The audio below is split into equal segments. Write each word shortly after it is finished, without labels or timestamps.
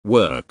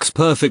Works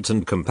perfect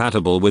and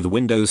compatible with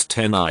Windows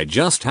 10. I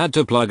just had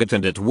to plug it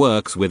and it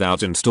works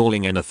without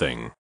installing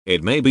anything.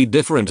 It may be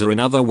different in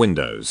other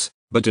Windows,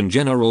 but in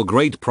general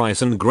great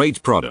price and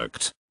great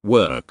product.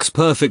 Works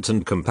perfect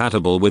and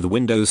compatible with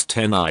Windows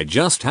 10. I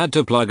just had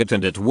to plug it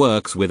and it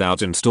works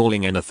without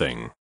installing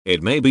anything.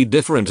 It may be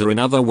different in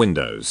other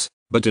Windows,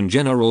 but in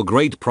general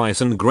great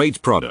price and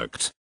great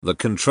product. The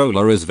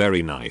controller is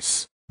very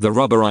nice. The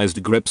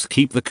rubberized grips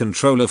keep the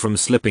controller from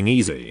slipping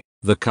easy.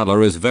 The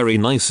color is very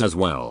nice as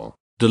well.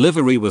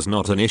 Delivery was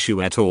not an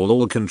issue at all.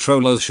 All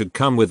controllers should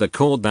come with a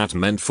cord that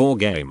meant for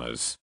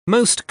gamers.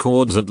 Most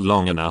cords aren't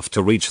long enough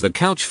to reach the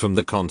couch from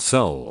the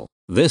console.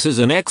 This is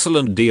an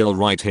excellent deal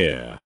right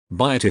here.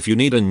 Buy it if you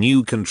need a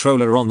new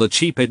controller on the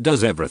cheap. It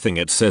does everything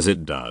it says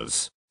it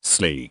does.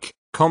 Sleek,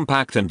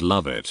 compact, and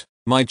love it.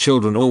 My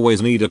children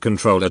always need a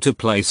controller to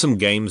play some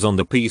games on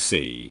the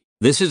PC.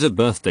 This is a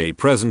birthday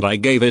present I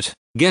gave it.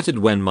 Get it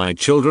when my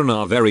children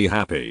are very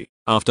happy.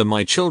 After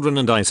my children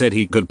and I said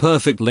he could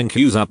perfect link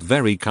use up,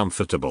 very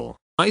comfortable.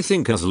 I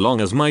think as long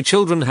as my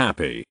children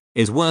happy,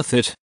 is worth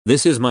it.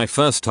 This is my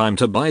first time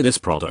to buy this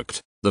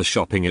product. The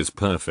shopping is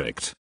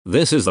perfect.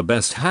 This is the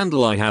best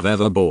handle I have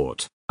ever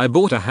bought. I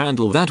bought a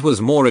handle that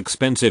was more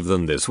expensive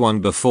than this one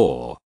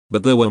before,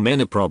 but there were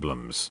many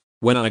problems.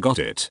 When I got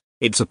it,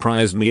 it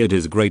surprised me. It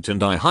is great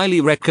and I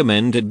highly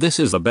recommend it. This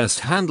is the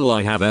best handle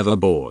I have ever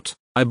bought.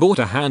 I bought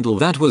a handle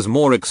that was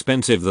more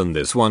expensive than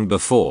this one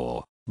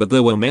before, but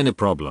there were many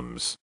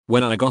problems.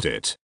 When I got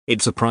it,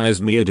 it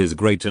surprised me. It is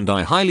great and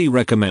I highly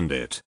recommend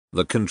it.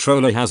 The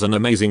controller has an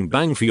amazing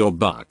bang for your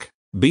buck.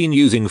 Been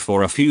using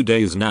for a few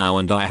days now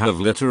and I have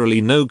literally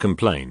no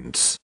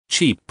complaints.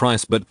 Cheap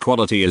price but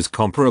quality is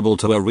comparable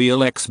to a real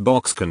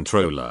Xbox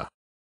controller.